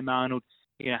 And Graham Arnold,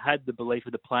 had the belief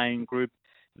of the playing group.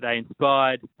 They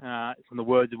inspired from the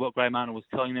words of what Graham Arnold was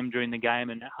telling them during the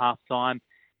game and at half-time.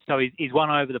 So he's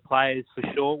won over the players for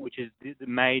sure, which is the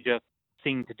major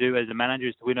thing to do as a manager,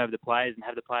 is to win over the players and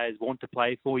have the players want to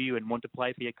play for you and want to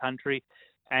play for your country.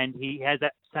 And he has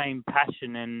that same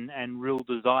passion and real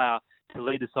desire to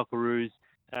lead the Socceroos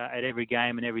at every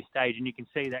game and every stage, and you can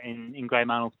see that in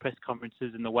Graham Arnold's press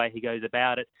conferences and the way he goes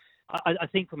about it. I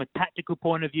think from a tactical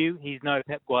point of view, he's no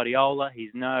Pep Guardiola,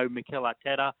 he's no Mikel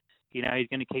Arteta. He's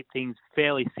going to keep things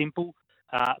fairly simple,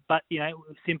 but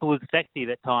simple is effective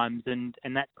at times, and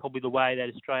that's probably the way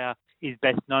that Australia is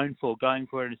best known for, going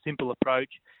for a simple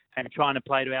approach and trying to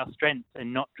play to our strengths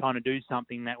and not trying to do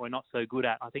something that we're not so good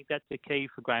at. I think that's the key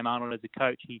for Graham Arnold as a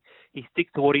coach. He sticks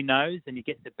to what he knows and he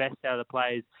gets the best out of the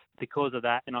players because of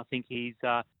that. And I think he's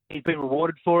been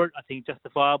rewarded for it. I think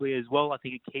justifiably as well. I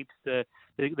think it keeps the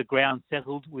ground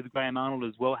settled with Graham Arnold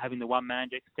as well, having the one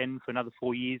manager extend for another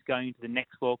 4 years going into the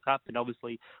next World Cup. And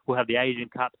obviously we'll have the Asian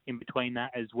Cup in between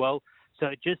that as well. So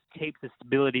it just keeps the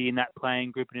stability in that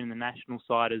playing group and in the national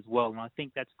side as well. And I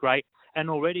think that's great. And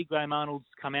already Graham Arnold's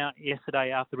come out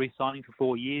yesterday after re-signing for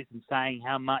 4 years and saying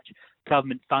how much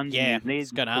government funding is needed. Yeah, I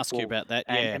was going to ask you about that.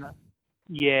 And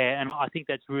I think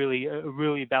that's really a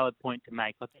really valid point to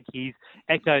make. I think he's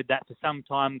echoed that for some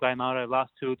time, Graham Arnold, over the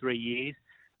last 2 or 3 years.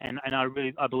 And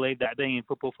I believe that, being in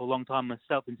football for a long time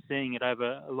myself and seeing it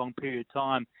over a long period of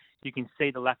time, you can see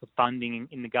the lack of funding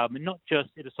in the government, not just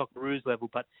at a Socceroos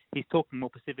level, but he's talking more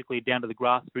specifically down to the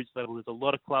grassroots level. There's a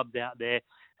lot of clubs out there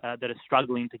that are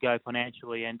struggling to go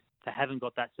financially, and they haven't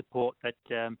got that support that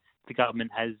the government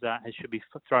should be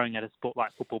throwing at a sport like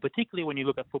football, particularly when you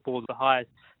look at football as the highest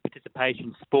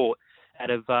participation sport out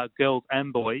of girls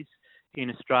and boys in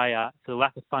Australia. So the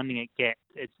lack of funding it gets,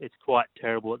 it's quite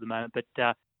terrible at the moment.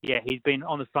 But he's been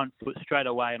on the front foot straight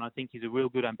away, and I think he's a real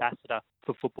good ambassador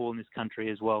for football in this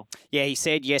country as well. Yeah, he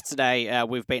said yesterday,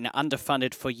 we've been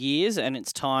underfunded for years and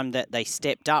it's time that they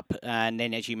stepped up. And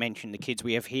then, as you mentioned, the kids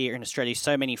we have here in Australia,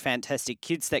 so many fantastic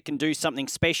kids that can do something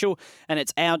special. And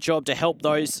it's our job to help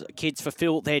those kids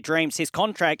fulfill their dreams. His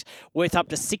contract, worth up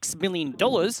to $6 million,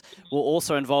 will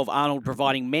also involve Arnold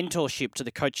providing mentorship to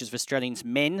the coaches of Australia's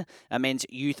men's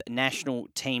youth national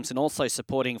teams, and also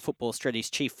supporting Football Australia's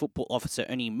Chief Football Officer,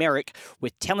 Ernie Merrick,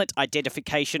 with talent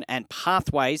identification and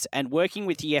pathways, and working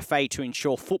with the FA to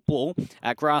ensure football,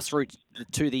 grassroots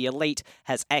to the elite,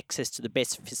 has access to the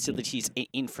best facilities and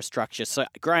infrastructure. So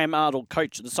Graham Arnold,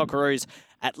 coach of the Socceroos,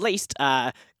 at least,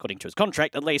 according to his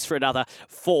contract, at least for another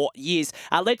 4 years.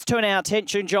 Let's turn our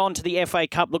attention, John, to the FA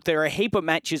Cup. Look, there are a heap of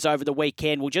matches over the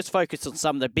weekend. We'll just focus on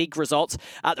some of the big results.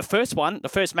 The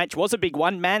first match was a big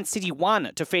one. Man City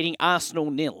won, defeating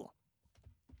Arsenal 0.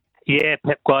 Yeah,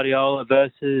 Pep Guardiola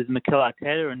versus Mikel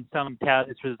Arteta, and some tout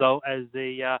this result as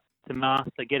the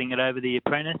master getting it over the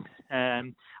apprentice.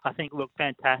 I think, look,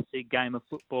 fantastic game of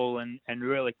football and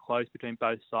really close between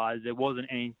both sides. There wasn't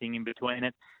anything in between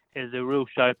it. It's a real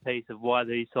showpiece of why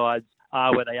these sides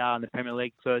are where they are in the Premier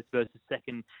League, first versus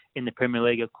second in the Premier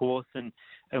League, of course, and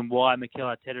why Mikel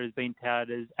Arteta has been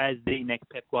touted as the next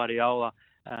Pep Guardiola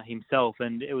himself.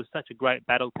 And it was such a great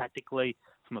battle tactically.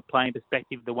 From a playing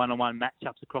perspective, the one-on-one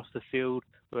matchups across the field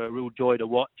were a real joy to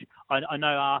watch. I know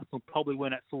Arsenal probably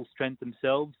weren't at full strength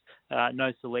themselves.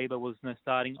 No Saliba was no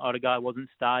starting. Odegaard wasn't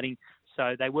starting.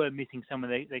 So they were missing some of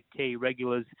the key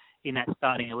regulars in that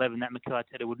starting 11 that Mikel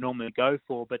Arteta would normally go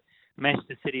for. But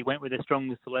Manchester City went with their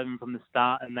strongest 11 from the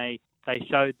start, and they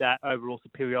showed that overall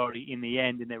superiority in the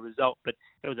end in their result. But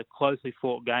it was a closely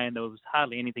fought game. There was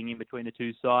hardly anything in between the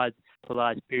two sides for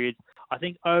large periods. I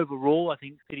think overall,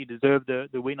 City deserved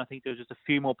the win. I think there was just a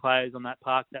few more players on that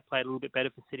park that played a little bit better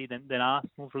for City than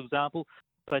Arsenal, for example.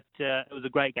 But it was a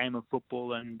great game of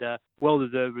football and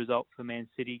well-deserved result for Man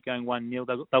City going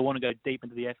 1-0. They want to go deep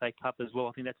into the FA Cup as well.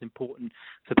 I think that's important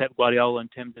for Pep Guardiola in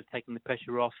terms of taking the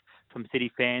pressure off from City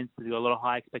fans. There's got a lot of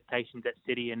high expectations at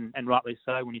City, and rightly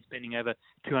so when you're spending over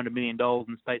 $200 million in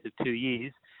the space of 2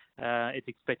 years. It's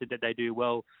expected that they do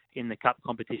well in the cup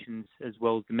competitions as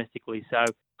well as domestically. So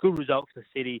good result for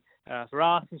City. For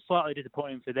Arsenal, slightly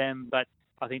disappointing for them, but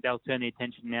I think they'll turn the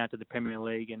attention now to the Premier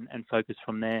League and focus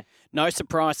from there. No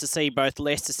surprise to see both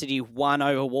Leicester City 1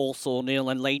 over Walsall 0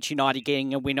 and Leeds United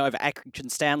getting a win over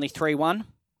Accrington Stanley 3-1.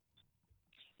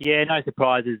 Yeah, no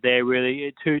surprises there,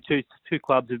 really. Two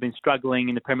clubs have been struggling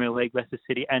in the Premier League, Leicester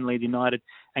City and Leeds United,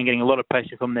 and getting a lot of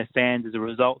pressure from their fans as a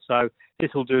result. So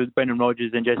this will do Brendan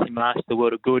Rodgers and Jesse Marsch the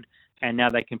world of good, and now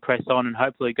they can press on and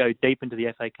hopefully go deep into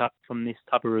the FA Cup from this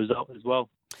type of result as well.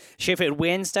 Sheffield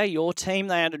Wednesday, your team,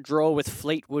 they had a draw with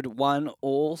Fleetwood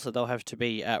 1-1, so they'll have to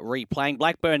be replaying.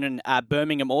 Blackburn and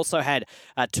Birmingham also had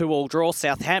a 2-2 draw.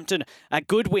 Southampton, a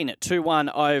good win at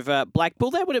 2-1 over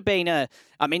Blackpool. That would have been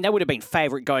they would have been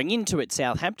favourite going into it,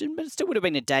 Southampton, but it still would have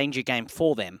been a danger game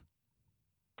for them.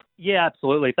 Yeah,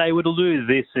 absolutely. If they were to lose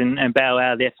this and bow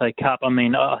out of the FA Cup, I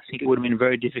think it would have been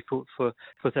very difficult for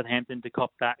Southampton to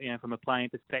cop that, from a playing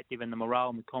perspective, and the morale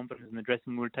and the confidence in the dressing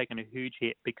room would have taken a huge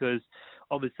hit because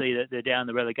obviously they're down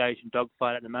the relegation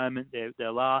dogfight at the moment.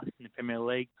 They're last in the Premier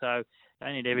League, so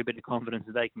they need every bit of confidence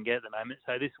that they can get at the moment.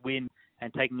 So this win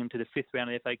and taking them to the fifth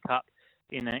round of the FA Cup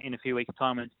in a few weeks'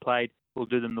 time when it's played will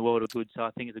do them the world of good. So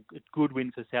I think it's a good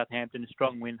win for Southampton, a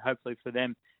strong win, hopefully for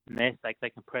them and their sake. They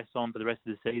can press on for the rest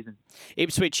of the season.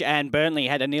 Ipswich and Burnley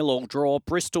had a 0-0 draw.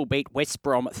 Bristol beat West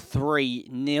Brom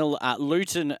 3-0.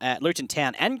 Luton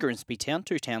Town and Grimsby Town,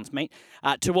 two towns meet,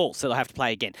 2-2, so they'll have to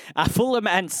play again. Fulham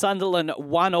and Sunderland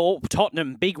 1-1.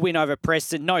 Tottenham, big win over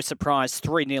Preston. No surprise,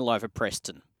 3-0 over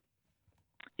Preston.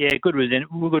 Yeah, good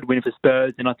win for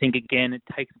Spurs, and I think again it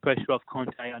takes the pressure off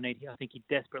Conte. I think he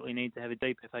desperately needs to have a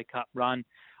deep FA Cup run.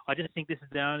 I just think this is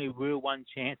the only real one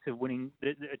chance of winning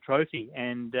a trophy,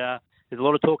 and there's a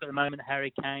lot of talk at the moment that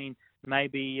Harry Kane may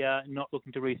be not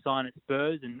looking to re-sign at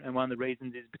Spurs, and one of the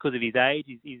reasons is because of his age.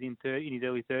 He's in his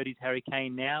early 30s, Harry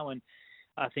Kane now, and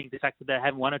I think the fact that they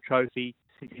haven't won a trophy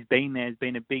since he's been there has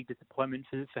been a big disappointment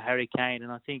for Harry Kane.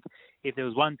 And I think if there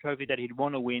was one trophy that he'd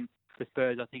want to win for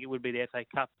Spurs, I think it would be the FA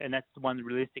Cup, and that's the one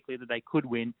realistically that they could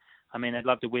win. I mean, they'd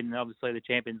love to win, obviously, the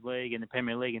Champions League and the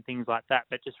Premier League and things like that,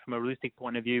 but just from a realistic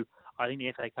point of view, I think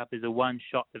the FA Cup is the one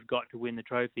shot they've got to win the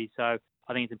trophy. So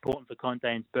I think it's important for Conte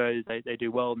and Spurs. They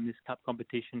do well in this cup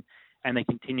competition, and they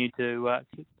continue to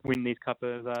win these type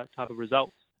of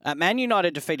results. Man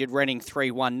United defeated Reading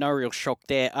 3-1. No real shock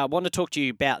there. I want to talk to you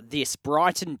about this.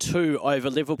 Brighton 2 over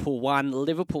Liverpool 1.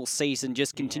 Liverpool's season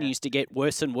just continues to get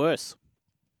worse and worse.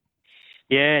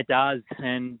 Yeah, it does.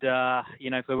 And,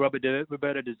 for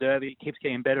Roberto De Zerbi, it keeps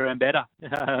getting better and better.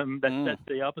 That's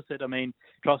the opposite. I mean,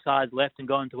 Trossard's left and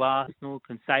gone to Arsenal.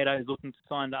 Concedo's looking to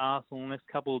sign to Arsenal in the next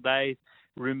couple of days,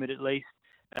 rumoured at least.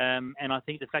 And I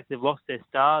think the fact they've lost their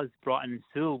stars, Brighton, and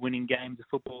still winning games of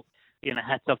football,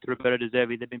 hats off to Roberto De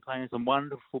Zerbi. They've been playing some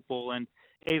wonderful football. And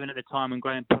even at the time when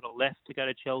Graham Potter left to go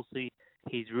to Chelsea,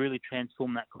 he's really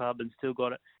transformed that club and still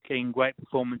got it, getting great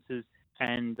performances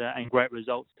and great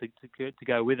results to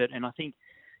go with it. And I think,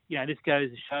 this goes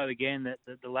to show again that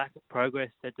the lack of progress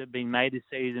that's been made this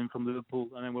season from Liverpool.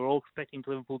 I mean, we're all expecting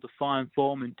Liverpool to find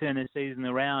form and turn their season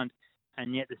around,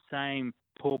 and yet the same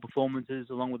poor performances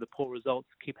along with the poor results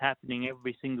keep happening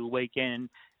every single weekend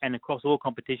and across all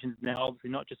competitions now,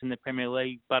 obviously not just in the Premier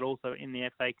League, but also in the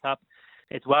FA Cup.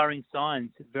 It's worrying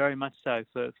signs, very much so,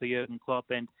 for Jurgen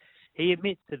Klopp. And he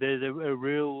admits that there's a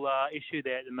real issue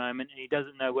there at the moment, and he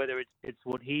doesn't know whether it's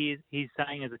what he's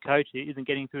saying as a coach. He isn't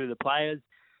getting through to the players.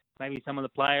 Maybe some of the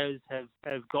players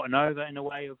have gotten over in a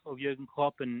way of Jurgen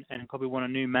Klopp and probably want a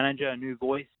new manager, a new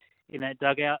voice in that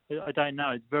dugout. I don't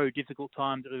know. It's very difficult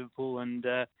times at Liverpool, and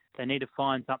they need to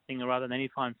find something or other. They need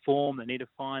to find form. They need to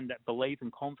find that belief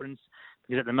and confidence,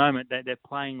 because at the moment they're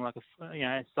playing like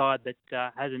a side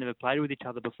that hasn't ever played with each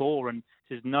other before, and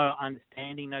there's no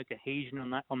understanding, no cohesion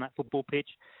on that football pitch.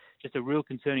 Just a real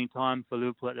concerning time for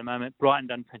Liverpool at the moment. Brighton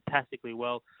done fantastically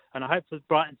well, and I hope for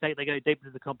Brighton's sake they go deeper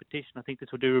into the competition. I think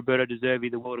this will do Roberto De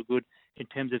Zerbi the world of good in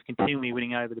terms of continually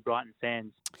winning over the Brighton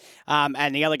fans.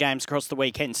 And the other games across the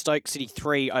weekend, Stoke City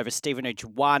 3 over Stevenage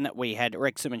 1. We had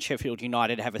Wrexham and Sheffield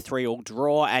United have a 3-3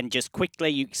 draw. And just quickly,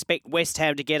 you expect West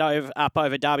Ham to get up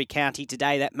over Derby County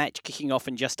today, that match kicking off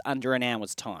in just under an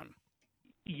hour's time.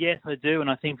 Yes, I do, and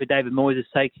I think for David Moyes'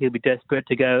 sake, he'll be desperate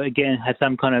to go again, have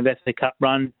some kind of FA Cup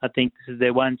run. I think this is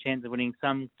their one chance of winning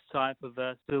some type of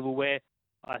silverware.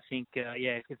 I think,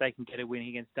 if they can get a win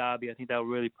against Derby, I think they'll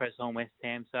really press on West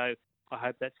Ham. So I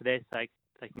hope that for their sake,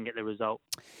 they can get the result.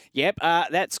 Yep,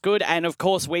 that's good. And, of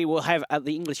course, we will have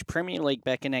the English Premier League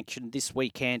back in action this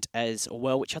weekend as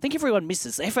well, which I think everyone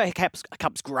misses. The FA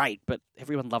Cup's great, but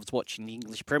everyone loves watching the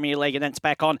English Premier League, and that's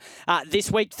back on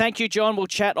this week. Thank you, John. We'll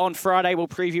chat on Friday. We'll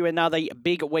preview another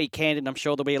big weekend, and I'm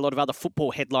sure there'll be a lot of other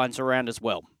football headlines around as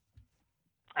well.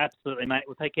 Absolutely, mate.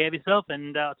 Well, take care of yourself,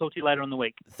 and I'll talk to you later on the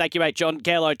week. Thank you, mate. John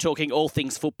Gallo talking all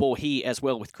things football here as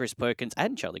well with Chris Perkins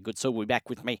and Charlie Goodsall will be back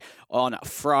with me on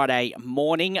Friday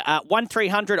morning.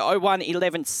 1300 01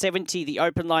 1170, the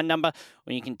open line number,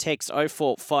 or you can text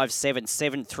 0457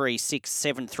 736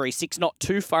 736. Not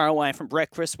too far away from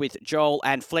breakfast with Joel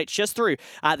and Fletch. Just through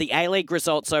the A-League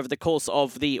results over the course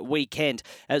of the weekend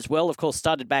as well. Of course,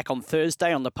 started back on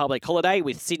Thursday on the public holiday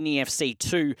with Sydney FC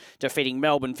 2 defeating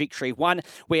Melbourne Victory 1.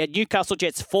 We had Newcastle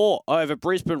Jets 4 over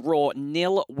Brisbane Roar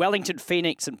 0. Wellington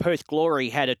Phoenix and Perth Glory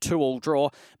had a 2-2 draw.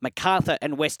 Macarthur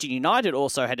and Western United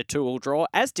also had a 2-2 draw,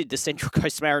 as did the Central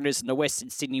Coast Mariners and the Western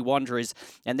Sydney Wanderers.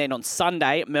 And then on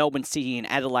Sunday, Melbourne City and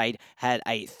Adelaide had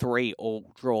a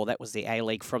 3-3 draw. That was the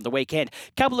A-League from the weekend.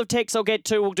 Couple of texts I'll get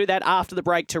to. We'll do that after the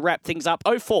break to wrap things up.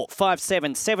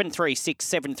 0457 736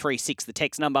 736, the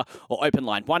text number, or open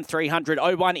line 1300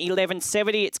 01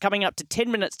 1170. It's coming up to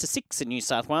 10 minutes to 6 in New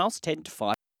South Wales, 10 to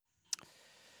 5.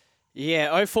 Yeah,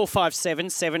 0457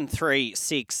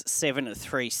 736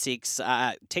 736.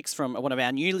 Text from one of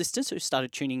our new listeners who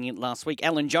started tuning in last week.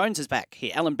 Alan Jones is back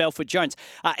here. Alan Belford Jones.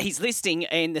 He's listening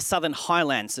in the Southern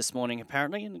Highlands this morning,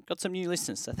 apparently, and got some new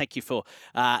listeners. So thank you for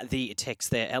the text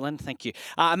there, Alan. Thank you.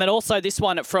 And then also this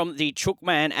one from the Chook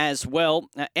Man as well.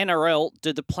 NRL,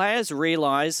 do the players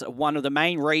realise one of the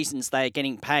main reasons they are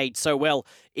getting paid so well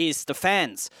is the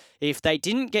fans? If they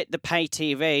didn't get the pay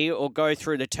TV or go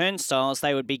through the turnstiles,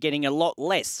 they would be getting a lot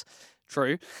less.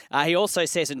 True. He also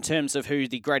says in terms of who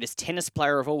the greatest tennis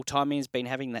player of all time is, been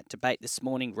having that debate this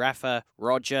morning, Rafa,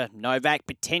 Roger, Novak,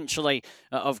 potentially,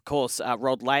 of course,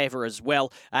 Rod Laver as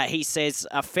well. He says,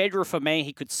 Federer for me,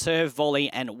 he could serve, volley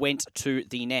and went to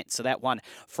the net. So that one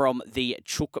from the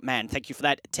Chook Man. Thank you for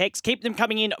that text. Keep them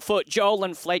coming in for Joel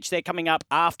and Fletch. They're coming up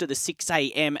after the 6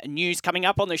 a.m. news. Coming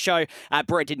up on the show,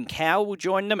 Brett and Cow will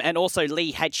join them, and also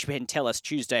Lee Hatchpentelis,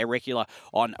 Tuesday regular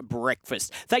on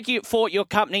breakfast. Thank you for your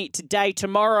company today.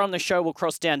 Tomorrow on the show, we'll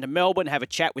cross down to Melbourne, have a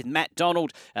chat with Matt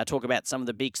Donald, talk about some of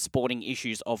the big sporting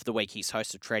issues of the week. He's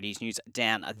host of Tradies News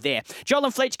down there. Joel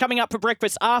and Fletch coming up for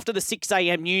breakfast after the 6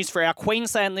 a.m. news. For our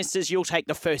Queensland listeners, you'll take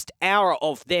the first hour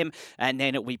of them, and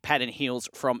then it'll be Pat and Heels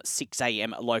from 6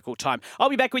 a.m. local time. I'll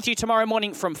be back with you tomorrow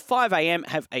morning from 5 a.m.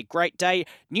 Have a great day.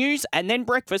 News and then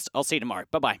breakfast. I'll see you tomorrow.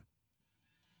 Bye-bye.